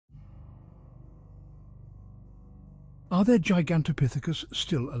Are there Gigantopithecus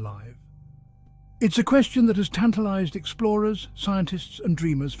still alive? It's a question that has tantalized explorers, scientists and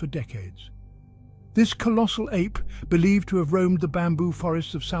dreamers for decades. This colossal ape, believed to have roamed the bamboo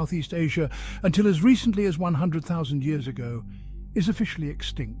forests of Southeast Asia until as recently as 100,000 years ago, is officially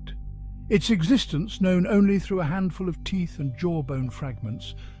extinct. Its existence known only through a handful of teeth and jawbone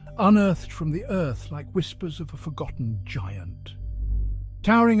fragments, unearthed from the earth like whispers of a forgotten giant.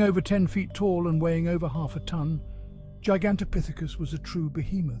 Towering over 10 feet tall and weighing over half a ton, Gigantopithecus was a true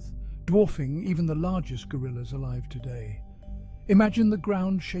behemoth, dwarfing even the largest gorillas alive today. Imagine the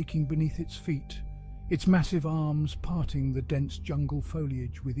ground shaking beneath its feet, its massive arms parting the dense jungle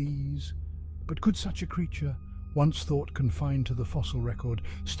foliage with ease. But could such a creature, once thought confined to the fossil record,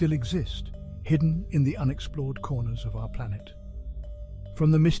 still exist, hidden in the unexplored corners of our planet? From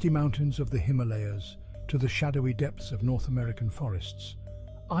the misty mountains of the Himalayas to the shadowy depths of North American forests,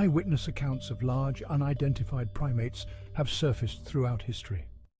 eyewitness accounts of large, unidentified primates have surfaced throughout history.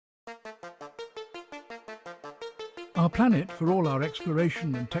 Our planet, for all our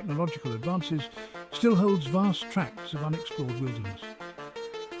exploration and technological advances, still holds vast tracts of unexplored wilderness.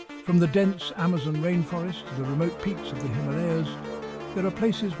 From the dense Amazon rainforest to the remote peaks of the Himalayas, there are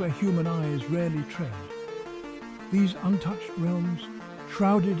places where human eyes rarely tread. These untouched realms,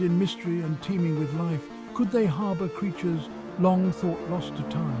 shrouded in mystery and teeming with life, could they harbour creatures long thought lost to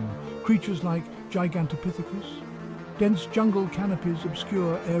time, creatures like Gigantopithecus? Dense jungle canopies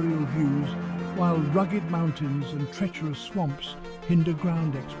obscure aerial views, while rugged mountains and treacherous swamps hinder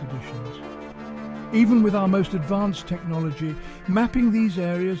ground expeditions. Even with our most advanced technology, mapping these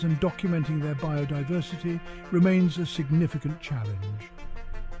areas and documenting their biodiversity remains a significant challenge.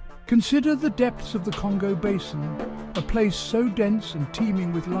 Consider the depths of the Congo Basin, a place so dense and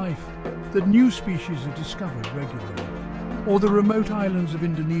teeming with life that new species are discovered regularly. Or the remote islands of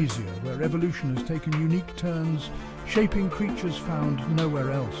Indonesia, where evolution has taken unique turns, shaping creatures found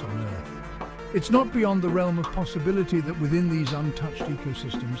nowhere else on Earth. It's not beyond the realm of possibility that within these untouched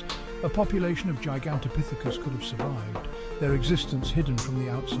ecosystems, a population of Gigantopithecus could have survived, their existence hidden from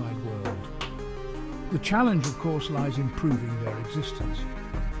the outside world. The challenge, of course, lies in proving their existence.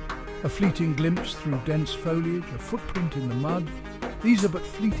 A fleeting glimpse through dense foliage, a footprint in the mud, these are but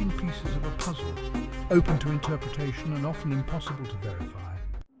fleeting pieces of a puzzle, open to interpretation and often impossible to verify.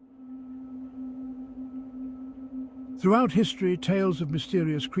 Throughout history, tales of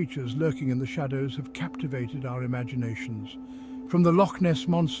mysterious creatures lurking in the shadows have captivated our imaginations. From the Loch Ness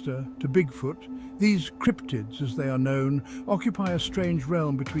Monster to Bigfoot, these cryptids, as they are known, occupy a strange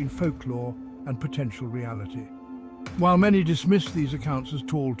realm between folklore and potential reality. While many dismiss these accounts as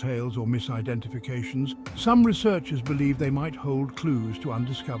tall tales or misidentifications, some researchers believe they might hold clues to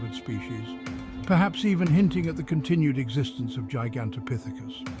undiscovered species, perhaps even hinting at the continued existence of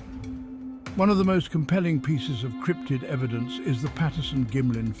Gigantopithecus. One of the most compelling pieces of cryptid evidence is the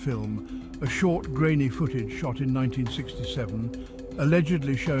Patterson-Gimlin film, a short, grainy footage shot in 1967,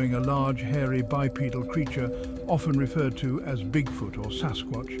 allegedly showing a large, hairy, bipedal creature, often referred to as Bigfoot or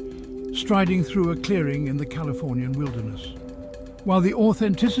Sasquatch, striding through a clearing in the Californian wilderness. While the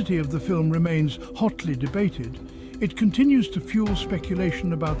authenticity of the film remains hotly debated, it continues to fuel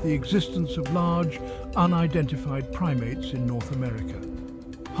speculation about the existence of large, unidentified primates in North America.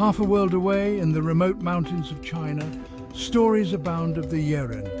 Half a world away, in the remote mountains of China, stories abound of the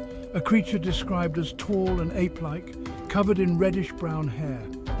yeren, a creature described as tall and ape-like, covered in reddish-brown hair.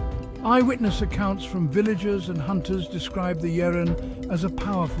 Eyewitness accounts from villagers and hunters describe the yeren as a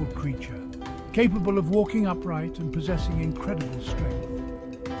powerful creature, capable of walking upright and possessing incredible strength.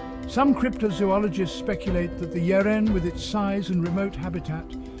 Some cryptozoologists speculate that the yeren, with its size and remote habitat,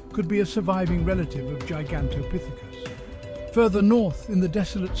 could be a surviving relative of Gigantopithecus. Further north, in the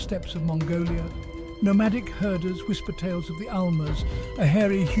desolate steppes of Mongolia, nomadic herders whisper tales of the Almas, a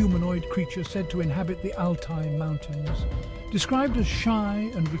hairy humanoid creature said to inhabit the Altai Mountains. Described as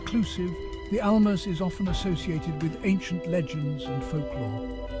shy and reclusive, the Almas is often associated with ancient legends and folklore.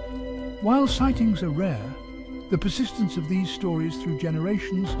 While sightings are rare, the persistence of these stories through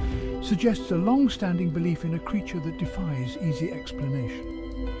generations suggests a long-standing belief in a creature that defies easy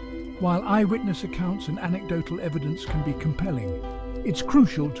explanation. While eyewitness accounts and anecdotal evidence can be compelling, it's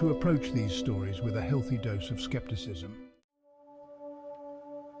crucial to approach these stories with a healthy dose of skepticism.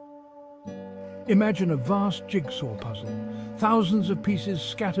 Imagine a vast jigsaw puzzle, thousands of pieces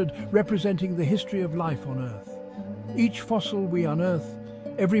scattered representing the history of life on Earth. Each fossil we unearth,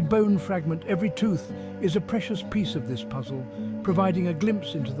 every bone fragment, every tooth, is a precious piece of this puzzle, providing a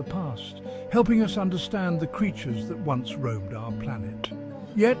glimpse into the past, helping us understand the creatures that once roamed our planet.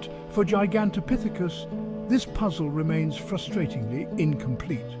 Yet, for Gigantopithecus, this puzzle remains frustratingly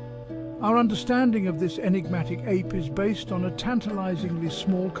incomplete. Our understanding of this enigmatic ape is based on a tantalizingly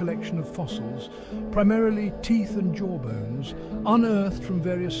small collection of fossils, primarily teeth and jawbones, unearthed from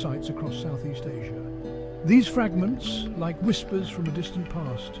various sites across Southeast Asia. These fragments, like whispers from a distant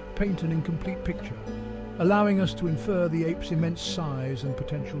past, paint an incomplete picture, allowing us to infer the ape's immense size and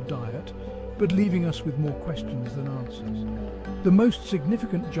potential diet, but leaving us with more questions than answers. The most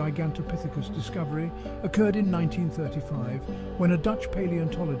significant Gigantopithecus discovery occurred in 1935, when a Dutch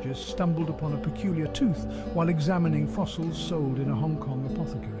paleontologist stumbled upon a peculiar tooth while examining fossils sold in a Hong Kong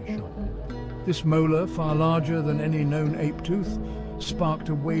apothecary shop. This molar, far larger than any known ape tooth, sparked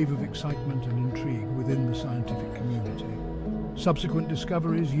a wave of excitement and intrigue within the scientific community. Subsequent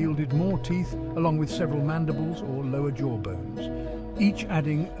discoveries yielded more teeth, along with several mandibles or lower jaw bones, each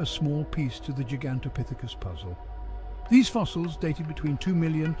adding a small piece to the Gigantopithecus puzzle. These fossils, dated between 2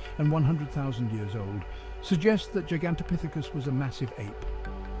 million and 100,000 years old, suggest that Gigantopithecus was a massive ape,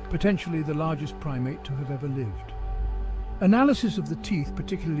 potentially the largest primate to have ever lived. Analysis of the teeth,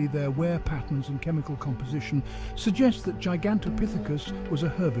 particularly their wear patterns and chemical composition, suggests that Gigantopithecus was a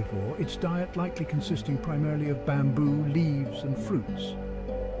herbivore, its diet likely consisting primarily of bamboo, leaves and fruits.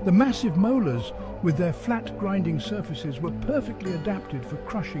 The massive molars, with their flat grinding surfaces, were perfectly adapted for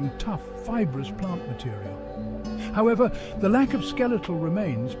crushing tough, fibrous plant material. However, the lack of skeletal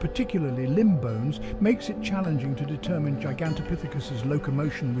remains, particularly limb bones, makes it challenging to determine Gigantopithecus's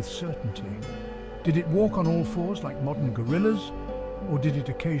locomotion with certainty. Did it walk on all fours like modern gorillas, or did it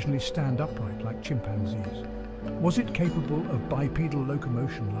occasionally stand upright like chimpanzees? Was it capable of bipedal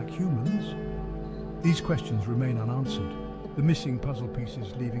locomotion like humans? These questions remain unanswered, the missing puzzle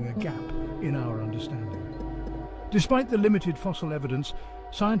pieces leaving a gap in our understanding. Despite the limited fossil evidence,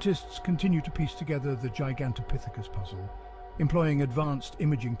 scientists continue to piece together the Gigantopithecus puzzle, employing advanced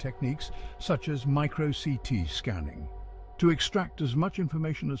imaging techniques such as micro-CT scanning, to extract as much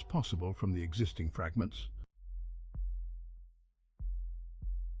information as possible from the existing fragments.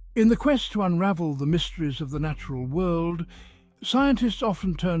 In the quest to unravel the mysteries of the natural world, scientists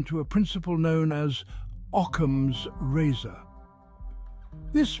often turn to a principle known as Occam's razor.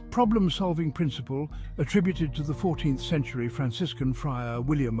 This problem-solving principle, attributed to the 14th century Franciscan friar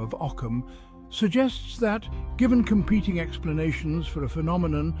William of Occam, suggests that, given competing explanations for a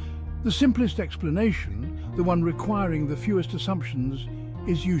phenomenon, the simplest explanation, the one requiring the fewest assumptions,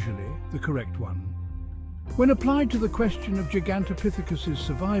 is usually the correct one. When applied to the question of Gigantopithecus's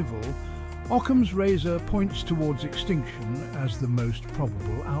survival, Occam's razor points towards extinction as the most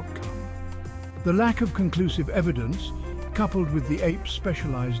probable outcome. The lack of conclusive evidence, coupled with the ape's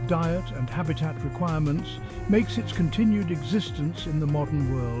specialized diet and habitat requirements, makes its continued existence in the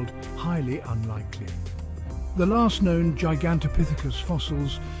modern world highly unlikely. The last known Gigantopithecus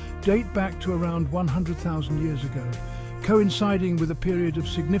fossils date back to around 100,000 years ago, coinciding with a period of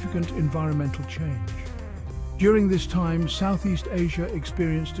significant environmental change. During this time, Southeast Asia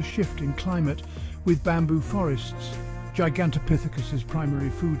experienced a shift in climate, with bamboo forests, Gigantopithecus's primary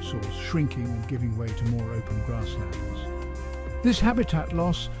food source, shrinking and giving way to more open grasslands. This habitat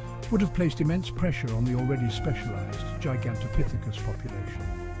loss would have placed immense pressure on the already specialized Gigantopithecus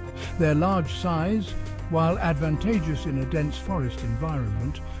population. Their large size, while advantageous in a dense forest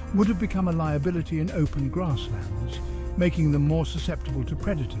environment, would have become a liability in open grasslands, making them more susceptible to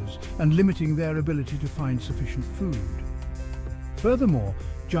predators and limiting their ability to find sufficient food. Furthermore,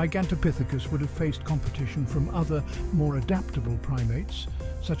 Gigantopithecus would have faced competition from other, more adaptable primates,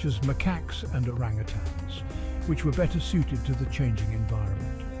 such as macaques and orangutans, which were better suited to the changing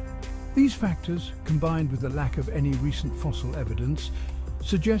environment. These factors, combined with the lack of any recent fossil evidence,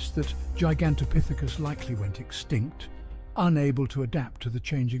 suggest that Gigantopithecus likely went extinct, unable to adapt to the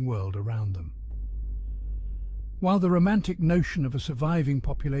changing world around them. While the romantic notion of a surviving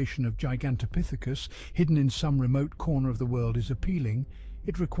population of Gigantopithecus hidden in some remote corner of the world is appealing,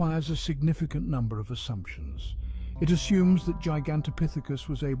 it requires a significant number of assumptions. It assumes that Gigantopithecus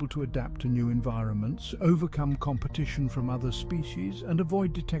was able to adapt to new environments, overcome competition from other species, and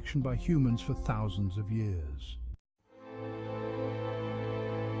avoid detection by humans for thousands of years.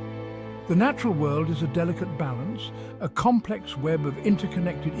 The natural world is a delicate balance, a complex web of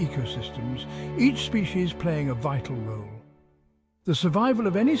interconnected ecosystems, each species playing a vital role. The survival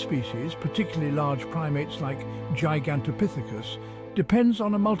of any species, particularly large primates like Gigantopithecus, depends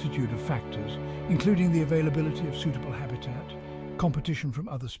on a multitude of factors, including the availability of suitable habitat, competition from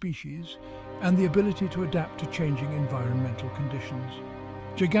other species, and the ability to adapt to changing environmental conditions.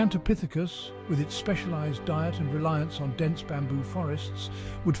 Gigantopithecus, with its specialized diet and reliance on dense bamboo forests,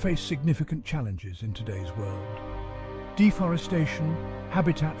 would face significant challenges in today's world. Deforestation,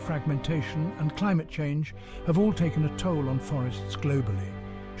 habitat fragmentation, and climate change have all taken a toll on forests globally,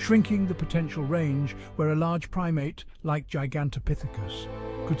 shrinking the potential range where a large primate like Gigantopithecus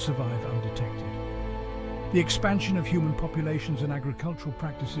could survive undetected. The expansion of human populations and agricultural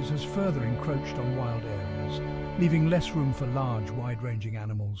practices has further encroached on wild areas, leaving less room for large, wide-ranging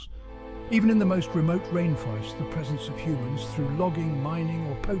animals. Even in the most remote rainforests, the presence of humans through logging, mining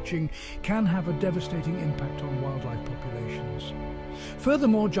or poaching can have a devastating impact on wildlife populations.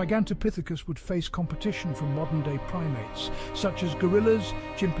 Furthermore, Gigantopithecus would face competition from modern-day primates, such as gorillas,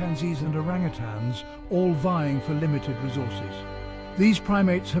 chimpanzees and orangutans, all vying for limited resources. These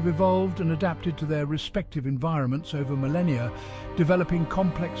primates have evolved and adapted to their respective environments over millennia, developing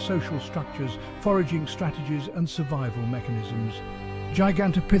complex social structures, foraging strategies and survival mechanisms.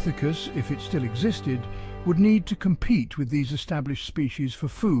 Gigantopithecus, if it still existed, would need to compete with these established species for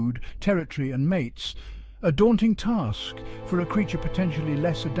food, territory and mates, a daunting task for a creature potentially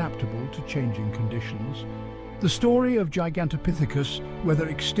less adaptable to changing conditions. The story of Gigantopithecus, whether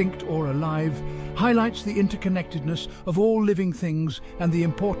extinct or alive, highlights the interconnectedness of all living things and the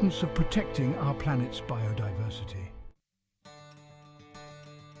importance of protecting our planet's biodiversity.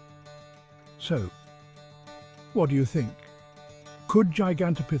 So, what do you think? Could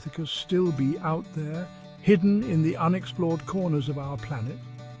Gigantopithecus still be out there, hidden in the unexplored corners of our planet?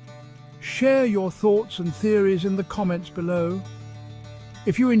 Share your thoughts and theories in the comments below.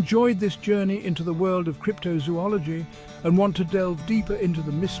 If you enjoyed this journey into the world of cryptozoology and want to delve deeper into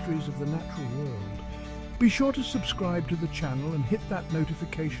the mysteries of the natural world, be sure to subscribe to the channel and hit that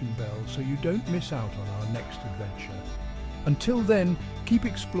notification bell so you don't miss out on our next adventure. Until then, keep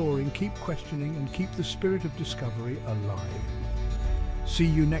exploring, keep questioning, and keep the spirit of discovery alive. See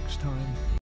you next time.